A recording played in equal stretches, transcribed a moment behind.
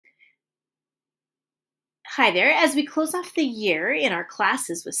Hi there. As we close off the year in our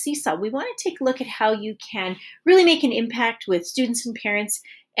classes with Seesaw, we want to take a look at how you can really make an impact with students and parents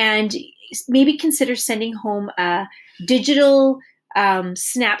and maybe consider sending home a digital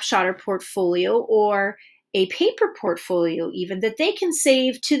snapshot or portfolio or a paper portfolio even that they can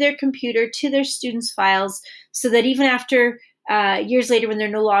save to their computer, to their students' files, so that even after years later, when they're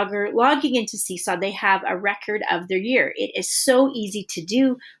no longer logging into Seesaw, they have a record of their year. It is so easy to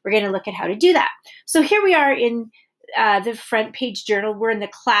do. We're going to look at how to do that. So here we are in the front page journal. We're in the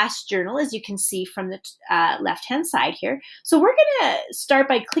class journal, as you can see from the left-hand side here. So we're going to start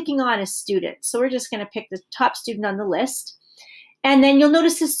by clicking on a student. So we're just going to pick the top student on the list. And then you'll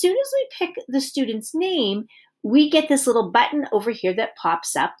notice as soon as we pick the student's name, we get this little button over here that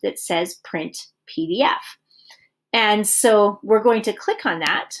pops up that says Print PDF. And so we're going to click on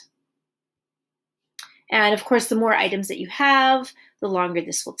that. And of course, the more items that you have, the longer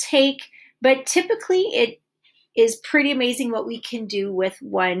this will take. But typically, it is pretty amazing what we can do with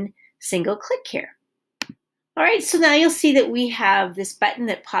one single click here. All right, so now you'll see that we have this button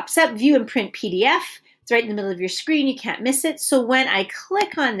that pops up, View and Print PDF. It's right in the middle of your screen. You can't miss it. So when I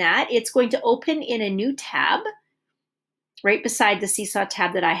click on that, it's going to open in a new tab right beside the Seesaw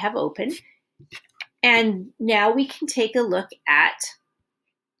tab that I have open. And now we can take a look at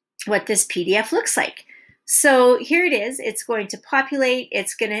what this PDF looks like. So here it is. It's going to populate.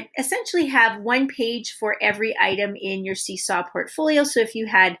 It's going to essentially have one page for every item in your Seesaw portfolio. So if you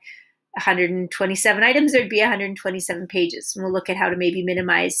had 127 items, there'd be 127 pages. And we'll look at how to maybe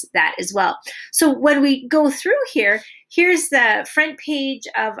minimize that as well. So when we go through here, here's the front page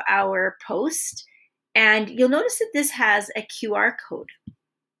of our post. And you'll notice that this has a QR code.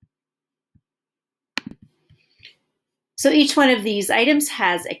 So each one of these items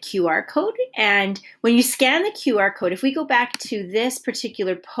has a QR code, and when you scan the QR code, if we go back to this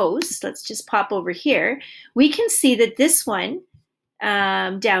particular post, let's just pop over here, we can see that this one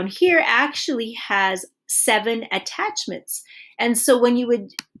down here actually has 7 attachments. And so when you would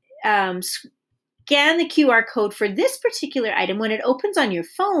scan the QR code for this particular item, when it opens on your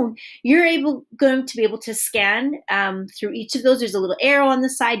phone, you're going to be able to scan through each of those. There's a little arrow on the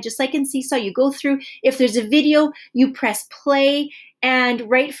side, just like in Seesaw. You go through. If there's a video, you press play, and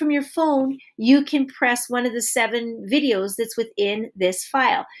right from your phone, you can press one of the 7 videos that's within this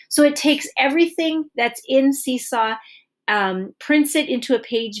file. So it takes everything that's in Seesaw, prints it into a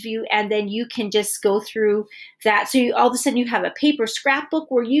page view, and then you can just go through that. So all of a sudden you have a paper scrapbook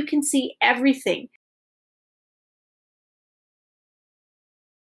where you can see everything.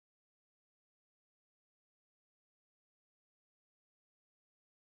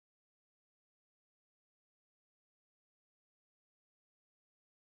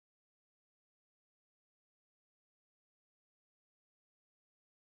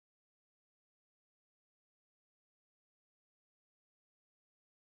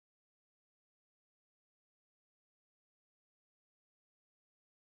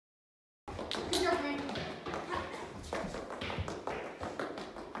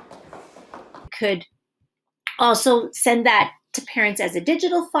 Could also send that to parents as a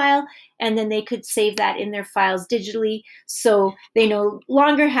digital file, and then they could save that in their files digitally, so they no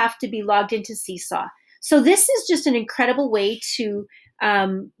longer have to be logged into Seesaw. So this is just an incredible way to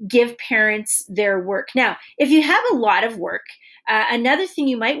give parents their work. Now, if you have a lot of work, another thing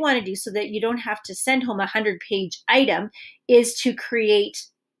you might want to do so that you don't have to send home a 100-page item is to create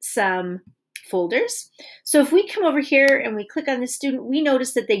some folders. So if we come over here and we click on the student, we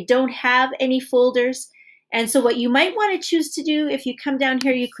notice that they don't have any folders. And so what you might want to choose to do, if you come down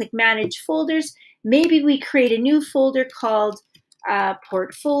here, you click Manage Folders, maybe we create a new folder called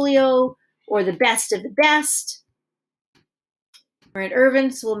Portfolio or the Best of the Best. We're at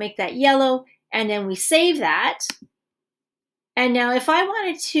Irvin, so we'll make that yellow, and then we save that. And now if I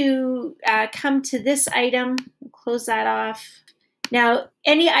wanted to come to this item, close that off. Now,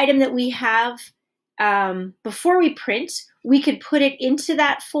 any item that we have before we print, we could put it into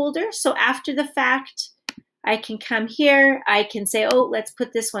that folder. So after the fact, I can come here. I can say, oh, let's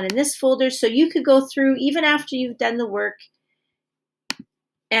put this one in this folder. So you could go through even after you've done the work,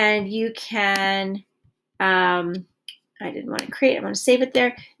 and you can, I didn't want to create, I want to save it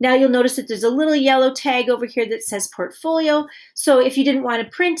there. Now you'll notice that there's a little yellow tag over here that says portfolio. So if you didn't want to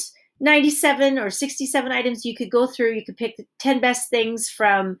print 97 or 67 items, you could go through, you could pick the 10 best things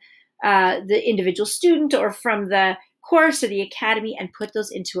from the individual student or from the course or the academy and put those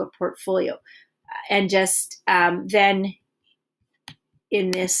into a portfolio. And just then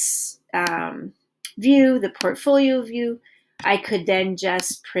in this view, the portfolio view, I could then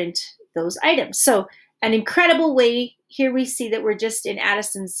just print those items. So an incredible way here we see that we're just in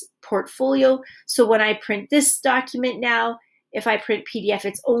Addison's portfolio. So when I print this document now, if I print PDF,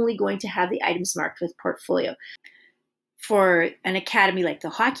 it's only going to have the items marked with portfolio. For an academy like the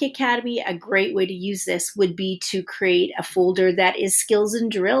Hockey Academy, a great way to use this would be to create a folder that is skills and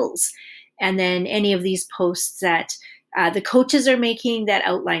drills. And then any of these posts that the coaches are making that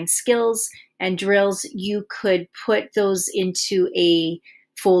outline skills and drills, you could put those into a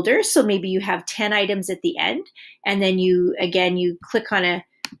folder. So maybe you have 10 items at the end, and then you click on a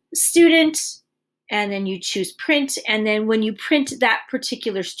student, and then you choose print. And then when you print that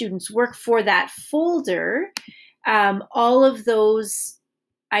particular student's work for that folder, all of those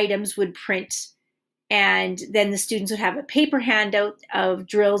items would print, and then the students would have a paper handout of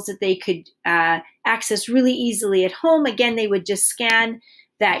drills that they could access really easily at home. Again, they would just scan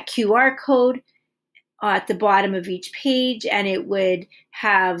that QR code at the bottom of each page, and it would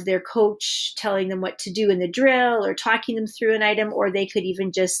have their coach telling them what to do in the drill or talking them through an item, or they could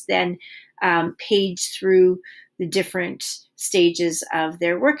even just then page through the different stages of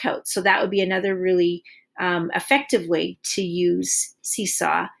their workout. So that would be another really effective way to use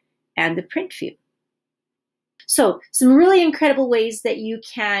Seesaw and the print view. So some really incredible ways that you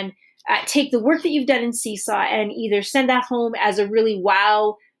can take the work that you've done in Seesaw and either send that home as a really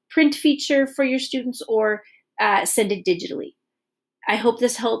wow print feature for your students, or send it digitally. I hope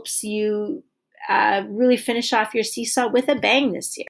this helps you really finish off your Seesaw with a bang this year.